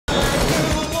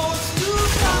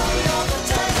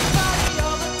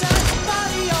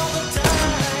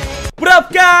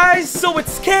up, guys? So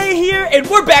it's Kay here, and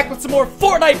we're back with some more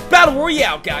Fortnite Battle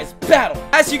Royale, guys. Battle.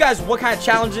 I asked you guys what kind of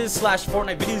challenges /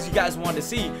 Fortnite videos you guys wanted to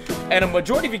see, and a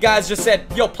majority of you guys just said,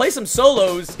 yo, play some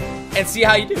solos and see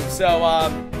how you do. So,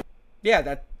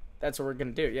 yeah, that's what we're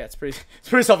gonna do. Yeah, it's pretty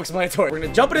self-explanatory. We're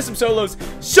gonna jump into some solos,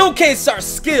 showcase our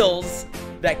skills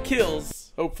that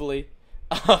kills, hopefully.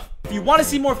 If you want to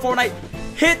see more Fortnite,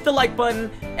 hit the like button,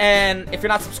 and if you're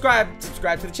not subscribed,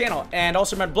 subscribe to the channel. And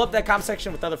also remember, blow up that comment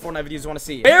section with other Fortnite videos you want to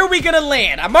see. Where are we gonna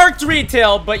land? I marked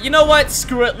retail, but you know what?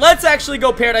 Screw it. Let's actually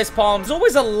go Paradise Palms. There's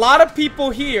always a lot of people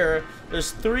here.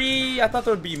 There's 3. I thought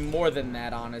there would be more than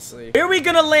that, honestly. Where are we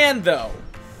gonna land, though?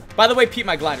 By the way, Pete,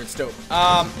 my glider, it's dope.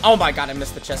 Oh my god, I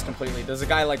missed the chest completely. There's a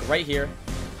guy, like, right here.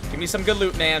 Give me some good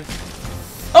loot, man.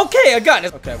 Okay, a gun.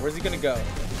 Okay, where's he gonna go?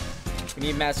 We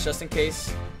need mats just in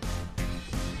case.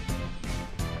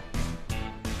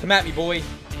 Come at me, boy.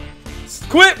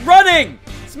 Quit running!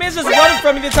 This man's just running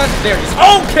from me the time. There he is.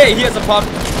 Okay, he has a pump.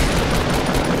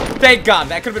 Thank God.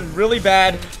 That could have been really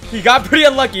bad. He got pretty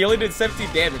unlucky. He only did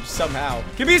 17 damage somehow.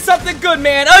 Give me something good,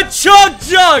 man. A chug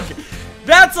jug!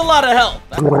 That's a lot of health.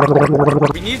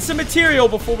 We need some material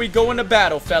before we go into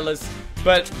battle, fellas.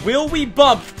 But will we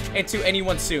bump into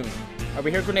anyone soon? Alright,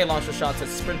 we hear grenade launcher shots.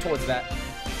 Let's sprint towards that.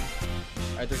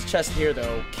 Alright, there's a chest here,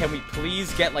 though. Can we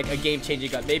please get, like, a game-changing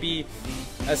gun? Maybe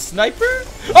a sniper?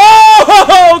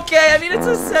 Oh, okay. I mean, it's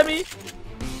a semi.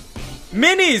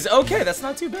 Minis. Okay, that's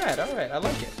not too bad. Alright, I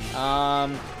like it.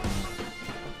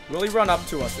 Will he run up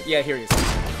to us? Yeah, here he is.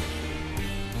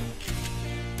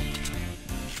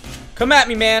 Come at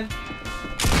me, man.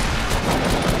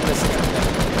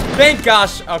 Thank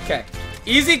gosh. Okay.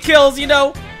 Easy kills, you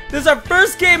know. This is our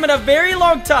first game in a very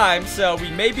long time, so we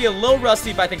may be a little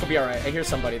rusty, but I think we'll be alright. I hear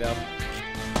somebody, though.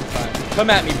 Right. Come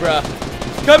at me, bruh.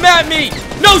 Come at me!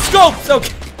 No scopes!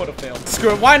 Okay. What a fail.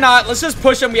 Screw it. Why not? Let's just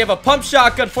push him. We have a pump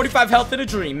shotgun, 45 health, and a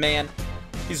dream, man.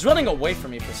 He's running away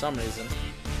from me for some reason.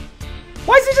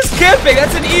 Why is he just camping?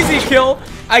 That's an easy kill.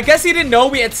 I guess he didn't know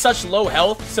we had such low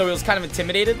health, so he was kind of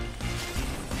intimidated.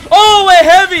 Oh, a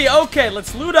heavy! Okay,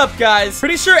 let's loot up, guys.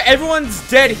 Pretty sure everyone's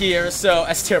dead here, so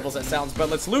as terrible as that sounds, but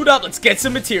let's loot up. Let's get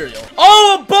some material.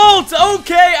 Oh, a bolt!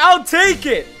 Okay, I'll take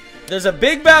it. There's a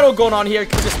big battle going on here.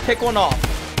 Can we just pick one off?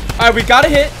 All right, we got a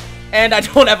hit, and I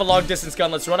don't have a long-distance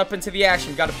gun. Let's run up into the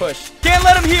action. We got to push. Can't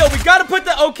let him heal. We got to put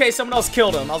the... Okay, someone else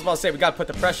killed him. I was about to say, we got to put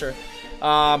the pressure.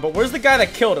 But where's the guy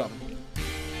that killed him?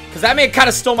 Because that man kind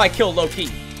of stole my kill low-key.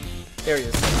 There he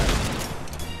is.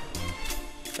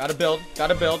 Gotta build.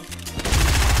 Gotta build.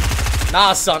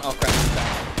 Nah, son. Oh, crap.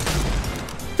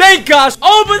 Thank gosh.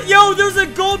 Oh, but yo, there's a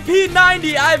gold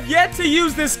P90. I have yet to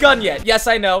use this gun yet. Yes,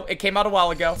 I know. It came out a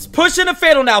while ago. Let's push into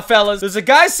fatal now, fellas. There's a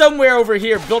guy somewhere over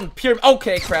here building pyramid.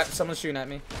 Okay, crap. Someone's shooting at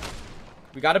me.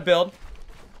 We gotta build.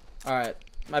 All right.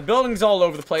 My building's all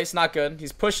over the place. Not good.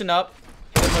 He's pushing up.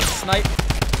 Hit him with a snipe.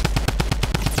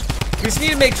 We just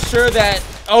need to make sure that...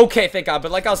 Okay, thank God.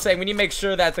 But like I was saying, we need to make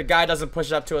sure that the guy doesn't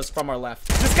push up to us from our left.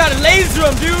 Just gotta laser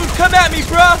him, dude. Come at me,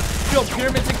 bruh. Build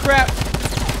pyramids and crap.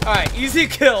 Alright, easy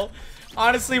kill.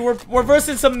 Honestly, we're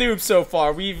versing some noobs so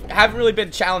far. We haven't really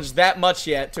been challenged that much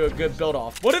yet to a good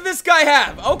build-off. What did this guy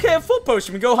have? Okay, a full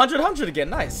potion. We go 100 again.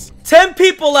 Nice. 10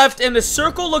 people left, and the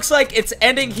circle looks like it's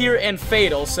ending here in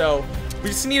fatal. So we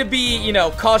just need to be, you know,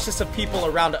 cautious of people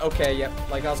around. Okay, yep,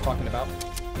 like I was talking about.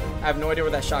 I have no idea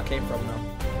where that shot came from, though.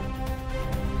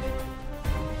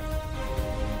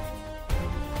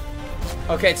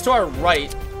 Okay, it's to our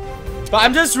right. But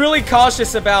I'm just really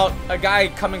cautious about a guy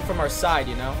coming from our side,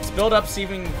 you know? Let's build up, see if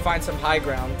we can find some high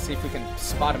ground, see if we can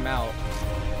spot him out.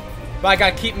 But I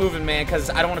gotta keep moving, man,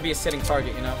 because I don't want to be a sitting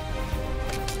target, you know?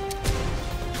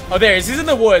 Oh, there he is. He's in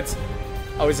the woods.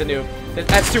 Oh, he's a noob.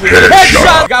 That's too easy.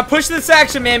 Headshot! Gotta push this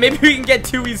action, man. Maybe we can get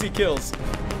 2 easy kills.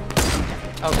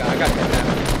 Oh, God, I gotta get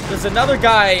that. There's another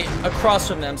guy across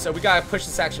from them, so we gotta push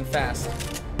this action fast.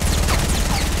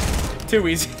 Too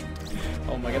easy.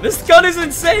 Oh my god, this gun is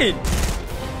insane!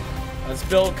 Let's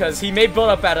build, because he may build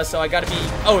up at us, so I gotta be...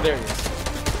 Oh, there he is.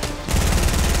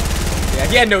 Yeah,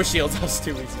 he had no shields. That was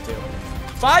too easy, too.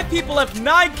 5 people left,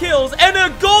 9 kills, and a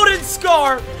golden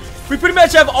scar! We pretty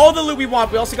much have all the loot we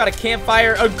want. We also got a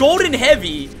campfire, a golden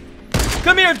heavy.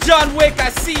 Come here, John Wick, I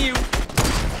see you.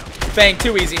 Bang,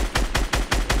 too easy.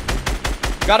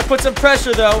 Gotta put some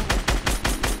pressure, though.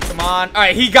 Come on.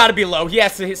 Alright, he gotta be low. He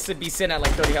has to be sitting at,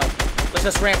 like, 30 health. Let's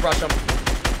just ramp rush him.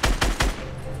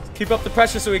 Keep up the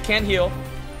pressure so he can heal.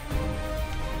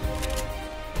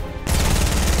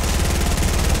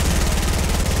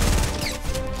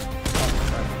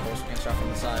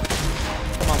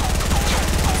 Come on.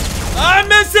 I'm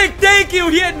missing! Thank you!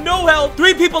 He had no health.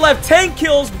 3 people left. 10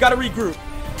 kills. We gotta regroup.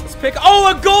 Let's pick.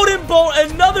 Oh, a golden bolt.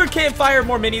 Another campfire.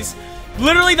 More minis.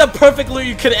 Literally the perfect loot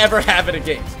you could ever have in a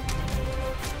game.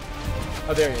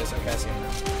 Oh, there he is. Okay, I see him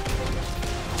now.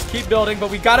 Just keep building,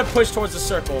 but we gotta push towards the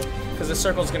circle because the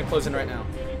circle is gonna close in right now.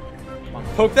 Come on,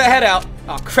 poke that head out.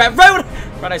 Oh crap! Right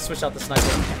when I switch out the sniper.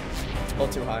 A little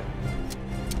too high.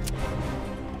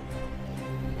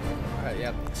 All right,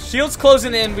 yeah. Shield's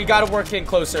closing in. We gotta work in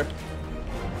closer.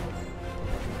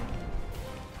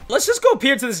 Let's just go up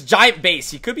here to this giant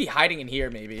base. He could be hiding in here,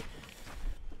 maybe.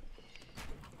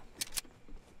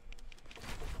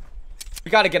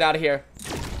 We gotta get out of here.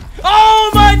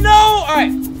 Oh my no!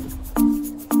 Alright.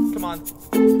 Come on.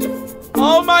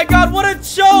 Oh my god, what a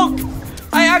choke!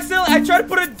 I tried to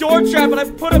put a door trap and I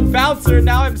put a bouncer and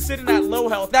now I'm sitting at low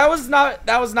health. That was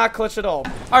not clutch at all.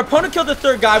 Our opponent killed the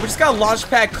third guy. We just got a launch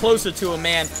pad closer to him,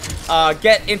 man.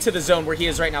 Get into the zone where he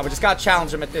is right now. We just gotta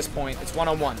challenge him at this point. It's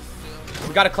one-on-one.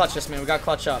 We gotta clutch this, man. We gotta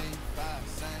clutch up.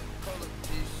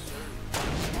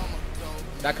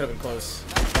 That could have been close.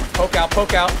 Poke out,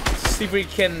 poke out. See if we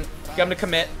can get him to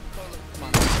commit. Come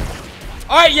on.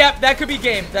 Alright, yep, that could be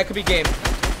game. That could be game.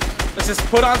 Let's just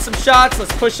put on some shots.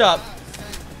 Let's push up.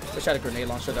 Wish I had a grenade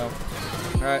launcher, though.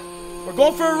 Alright. We're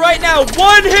going for it right now.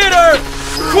 One hitter!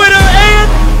 Quitter, and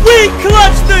we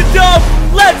clutch the dub!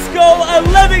 Let's go!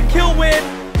 11 kill win.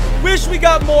 Wish we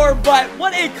got more, but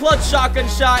what a clutch shotgun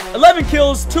shot. 11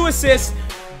 kills, 2 assists,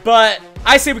 but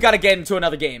I say we gotta get into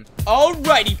another game.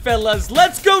 Alrighty, fellas.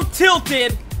 Let's go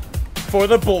tilted for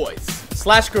the boys.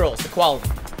 Slash girls, equality.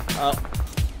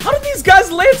 How did these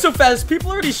guys land so fast? People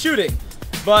are already shooting.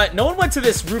 But no one went to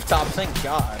this rooftop, thank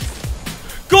God.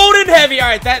 Golden heavy.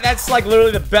 Alright, that's like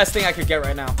literally the best thing I could get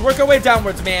right now. Work our way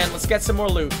downwards, man. Let's get some more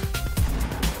loot.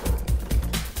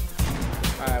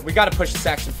 Alright, we gotta push this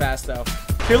action fast, though.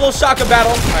 Here, a little shotgun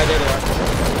battle. Alright, there they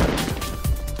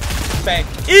are. Bang.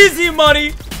 Easy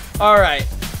money. Alright.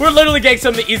 We're literally getting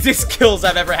some of the easiest kills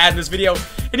I've ever had in this video.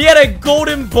 And he had a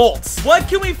golden bolt. What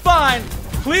can we find?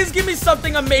 Please give me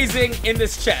something amazing in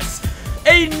this chest.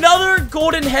 Another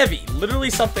golden heavy. Literally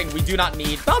something we do not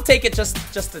need. But I'll take it just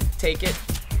to take it.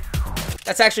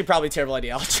 That's actually probably a terrible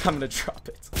idea. I'm gonna drop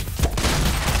it.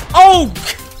 Oh!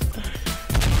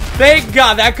 Thank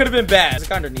God. That could have been bad. There's a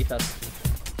guy underneath us.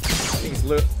 I think he's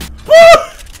loot.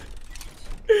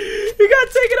 He got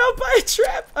taken out by a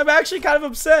trap. I'm actually kind of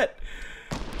upset.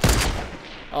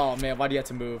 Oh, man. Why do you have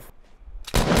to move?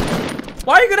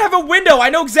 Why are you gonna have a window? I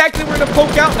know exactly where we're gonna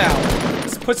poke out now.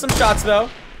 Let's put some shots though.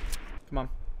 Come on.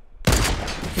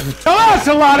 Oh, that's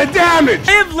a lot of damage.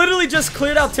 I have literally just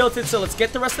cleared out tilted, so let's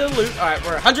get the rest of the loot. All right,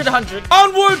 we're 100.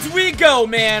 Onwards we go,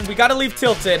 man. We gotta leave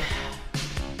tilted,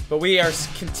 but we are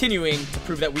continuing to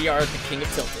prove that we are the king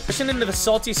of tilted. Pushing into the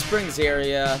Salty Springs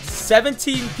area.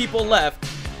 17 people left.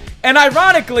 And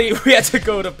ironically, we had to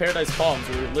go to Paradise Palms,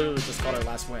 where we literally just got our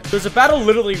last win. There's a battle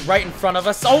literally right in front of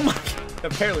us. Oh my God.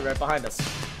 Apparently right behind us.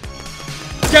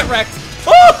 Get wrecked.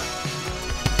 Oh!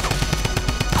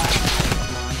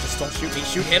 Come on, just don't shoot me.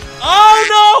 Shoot him. Oh,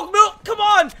 no! No! Come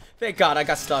on! Thank God, I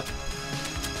got stuck.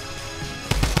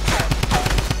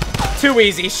 Too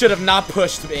easy. Should have not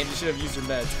pushed, man. You should have used your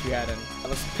meds if you hadn't.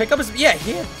 Let's pick up his... Yeah,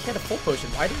 he had a full potion.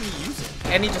 Why didn't he use it?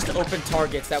 Any just open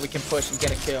targets that we can push and get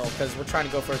a kill, because we're trying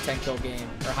to go for a 10-kill game,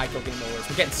 or high kill game always.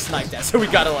 We're getting sniped at, so we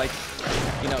gotta, like,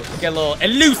 you know, get a little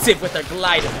elusive with our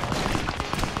glider.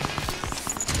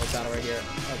 Battle right here.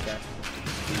 Okay.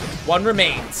 One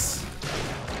remains.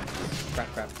 Crap,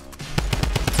 crap.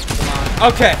 Come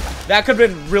on. Okay. That could have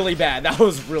been really bad. That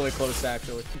was really close,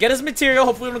 actually. Get his material.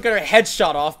 Hopefully we don't get our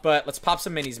headshot off, but let's pop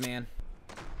some minis, man.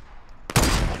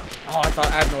 Oh, I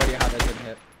have no idea how that didn't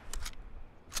hit.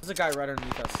 There's a guy right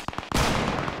underneath us.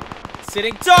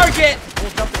 Sitting target!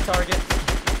 We'll jump the target.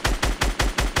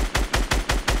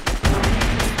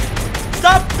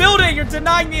 Stop building! You're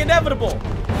denying the inevitable!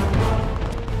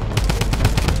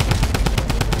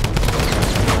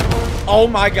 Oh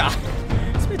my God.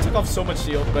 This man took off so much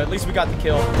shield, but at least we got the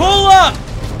kill. Pull up!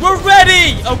 We're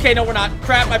ready! Okay, no, we're not.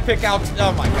 Crap, my pick out.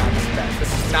 Oh my God, this is bad.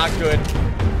 This is not good.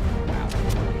 Wow.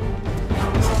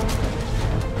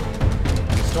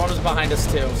 Storm is behind us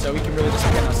too, so he can really just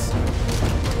hit us.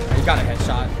 He got a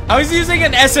headshot. I was using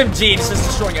an SMG, it's just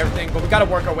destroying everything, but we gotta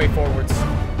work our way forwards.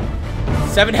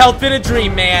 7 health in a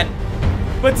dream, man.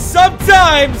 But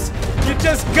sometimes, you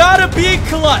just gotta be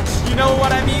clutch. You know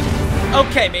what I mean?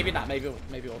 Okay, maybe not. Maybe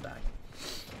we'll die.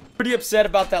 Pretty upset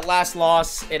about that last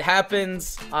loss. It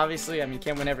happens. Obviously, I mean, you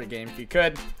can't win every game. If you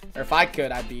could, or if I could,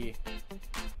 I'd be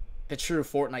the true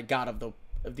Fortnite god of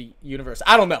the universe.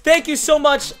 I don't know. Thank you so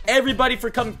much, everybody, for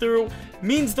coming through.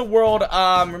 Means the world.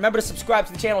 Remember to subscribe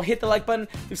to the channel, hit the like button,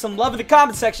 leave some love in the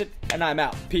comment section, and I'm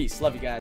out. Peace. Love you guys.